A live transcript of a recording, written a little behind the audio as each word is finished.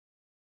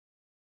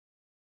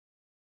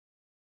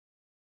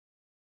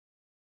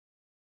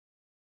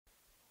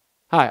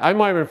Hi, I'm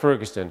Myron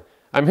Ferguson.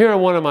 I'm here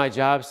on one of my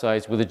job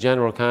sites with a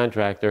general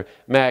contractor,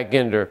 Matt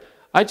Ginder.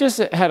 I just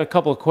had a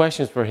couple of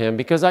questions for him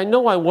because I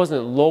know I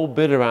wasn't low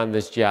bidder on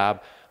this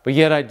job, but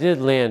yet I did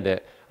land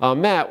it.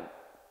 Matt,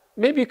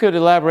 maybe you could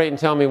elaborate and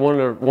tell me one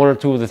or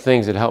two of the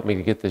things that helped me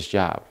to get this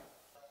job.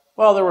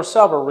 Well, there were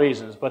several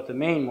reasons, but the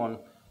main one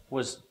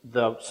was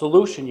the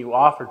solution you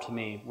offered to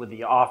me with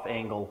the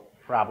off-angle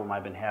problem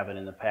I've been having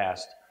in the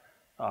past.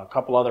 A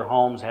couple other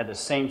homes had the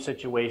same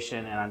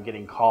situation, and I'm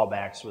getting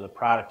callbacks where the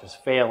product is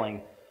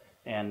failing,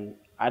 and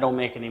I don't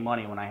make any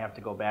money when I have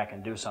to go back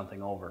and do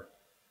something over.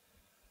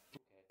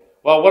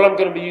 Well, what I'm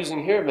going to be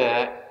using here,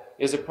 Matt,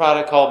 is a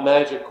product called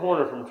Magic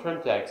Corner from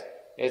Trim-Tex.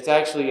 It's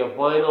actually a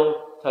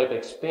vinyl type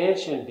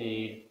expansion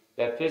bead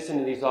that fits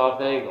into these off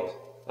angles.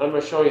 I'm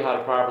going to show you how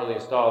to properly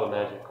install the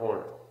Magic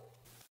Corner.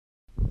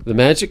 The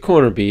Magic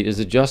Corner bead is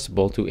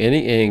adjustable to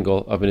any angle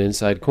of an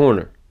inside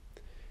corner.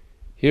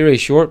 Here a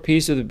short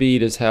piece of the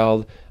bead is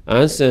held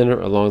on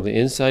center along the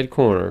inside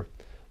corner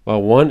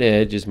while one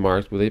edge is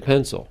marked with a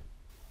pencil.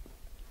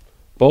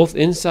 Both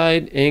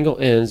inside angle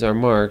ends are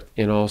marked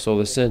and also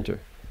the center.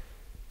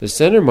 The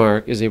center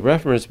mark is a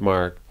reference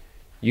mark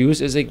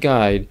used as a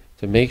guide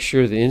to make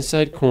sure the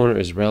inside corner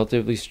is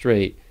relatively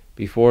straight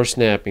before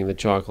snapping the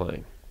chalk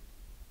line.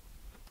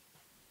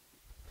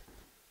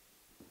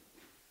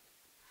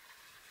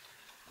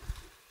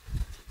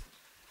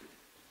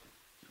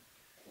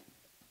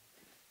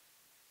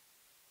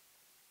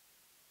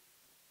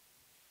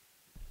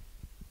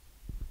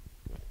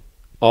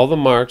 All the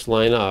marks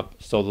line up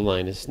so the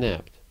line is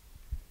snapped.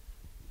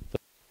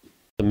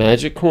 The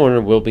Magic Corner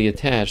will be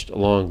attached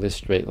along this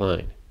straight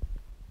line.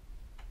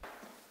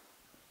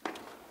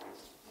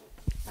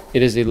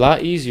 It is a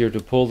lot easier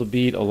to pull the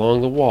bead along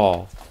the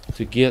wall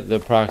to get the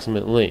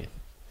approximate length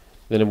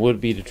than it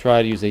would be to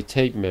try to use a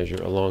tape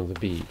measure along the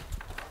bead.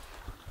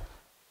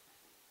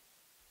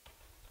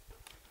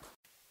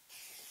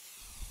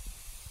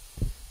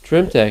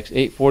 Trim-Tex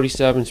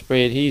 847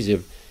 spray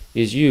adhesive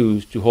is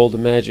used to hold the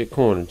Magic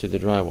Corner to the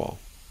drywall.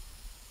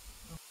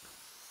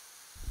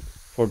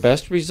 For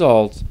best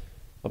results,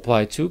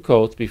 apply 2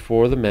 coats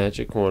before the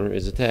Magic Corner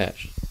is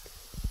attached.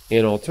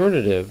 An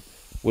alternative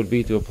would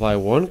be to apply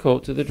 1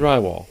 coat to the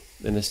drywall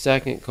and a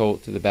second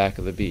coat to the back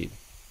of the bead.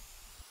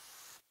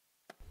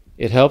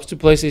 It helps to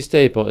place a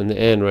staple in the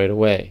end right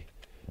away.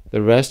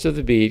 The rest of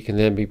the bead can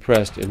then be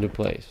pressed into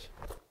place.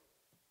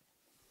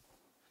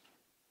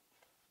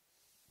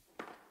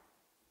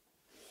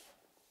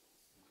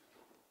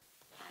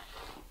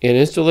 An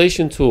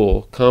installation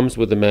tool comes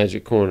with the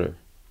Magic Corner.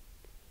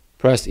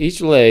 Press each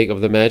leg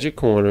of the Magic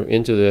Corner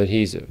into the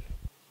adhesive.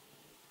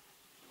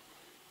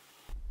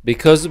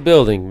 Because the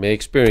building may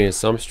experience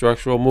some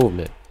structural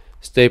movement,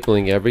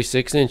 stapling every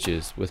 6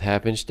 inches with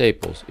half-inch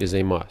staples is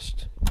a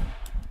must.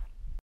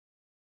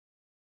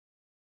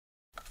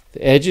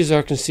 The edges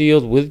are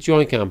concealed with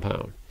joint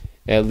compound.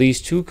 At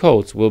least 2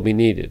 coats will be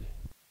needed.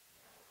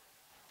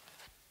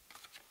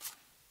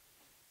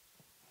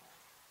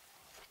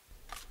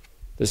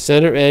 The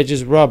center edge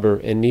is rubber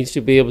and needs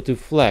to be able to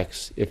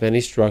flex if any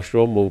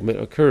structural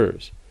movement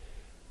occurs.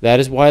 That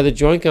is why the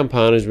joint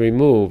compound is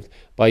removed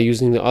by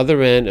using the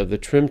other end of the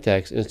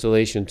Trim-Tex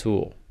installation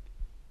tool.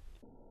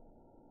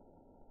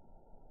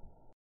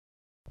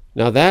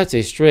 Now that's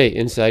a straight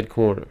inside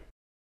corner.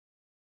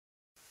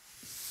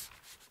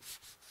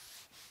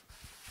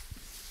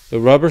 The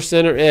rubber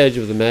center edge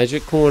of the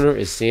Magic Corner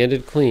is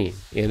sanded clean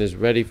and is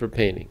ready for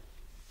painting.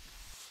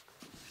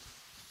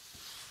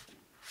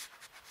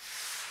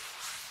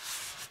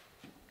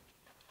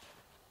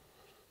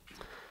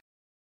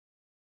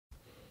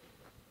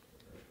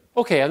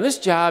 Okay, on this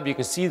job you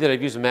can see that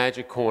I've used a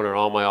Magic Corner on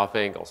all my off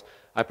angles.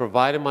 I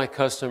provided my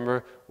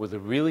customer with a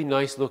really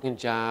nice looking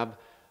job.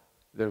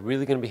 They're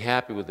really going to be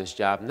happy with this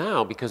job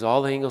now because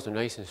all the angles are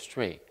nice and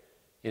straight.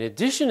 In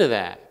addition to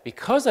that,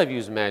 because I've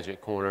used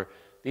Magic Corner,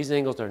 these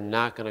angles are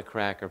not going to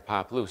crack or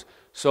pop loose.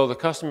 So the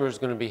customer is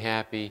going to be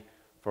happy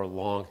for a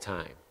long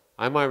time.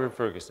 I'm Myron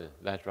Ferguson,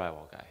 that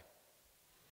drywall guy.